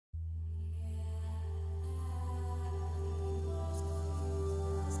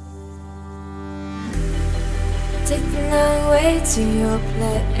take the long way to your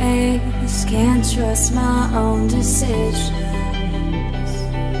place. Can't trust my own decisions.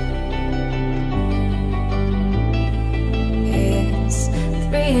 It's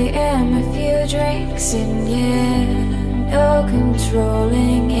 3 AM, a few drinks in, yeah, no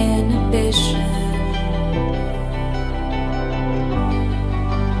controlling inhibition.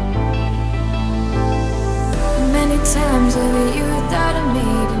 Many times over you thought of me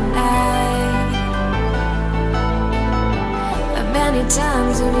tonight. Many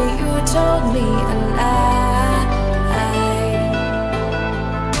times over you told me a lie.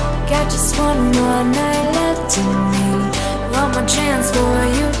 Got just one more night left in me. One more chance for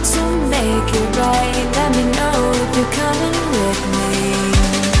you to make it right. Let me know if you're coming with me.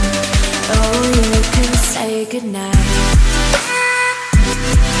 Oh, you can say goodnight.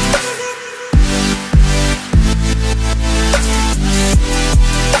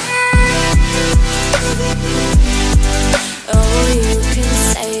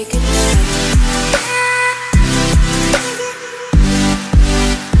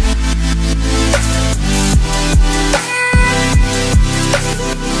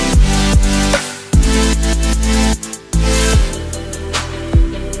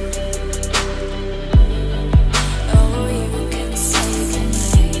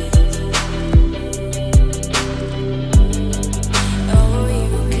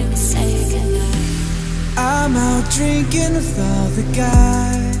 Drinking with all the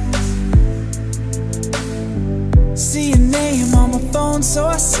guys. See your name on my phone, so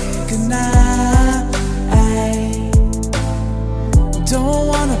I say goodnight. Don't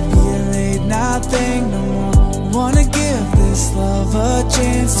wanna be a late night thing no more. Wanna give this love a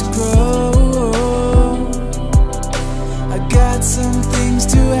chance to grow. I got some things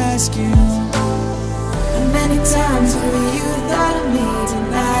to ask you. And many times over you thought of me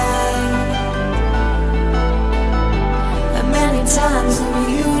tonight. Many times when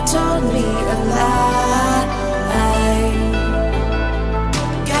you told me a lie.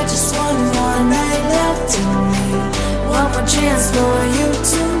 Got just one more night left in me. One more chance for you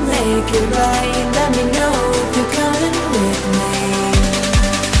to make it right. Let me know if you're coming with me.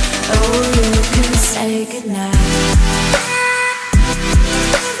 Oh, you can say goodnight.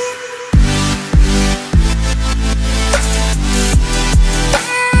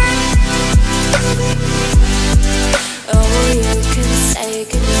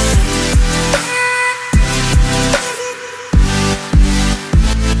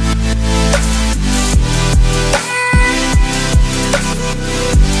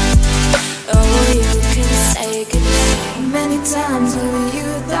 Many times over you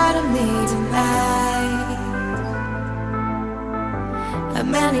thought of me tonight.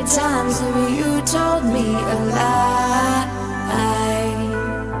 Many times over you told me a lie.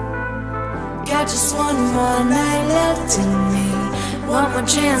 Got just one more night left in me. One more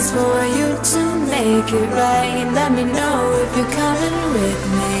chance for you to make it right. Let me know if you're coming with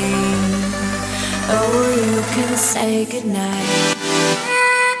me. Oh, you can say goodnight.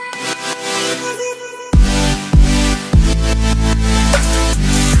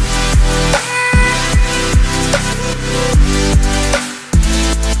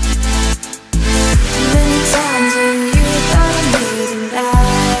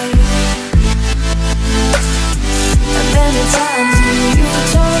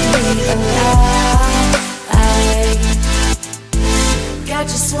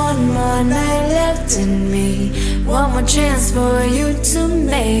 Just one more night left in me. One more chance for you to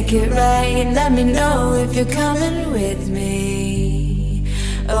make it right. Let me know if you're coming with me.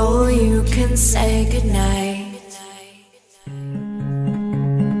 Oh, you can say goodnight.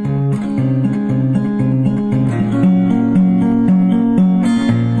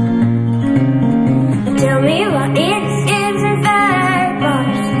 Tell me what it is in 5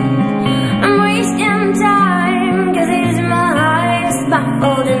 bars. I'm wasting time, 'cause it's my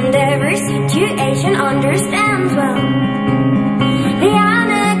baffled in every situation, understand.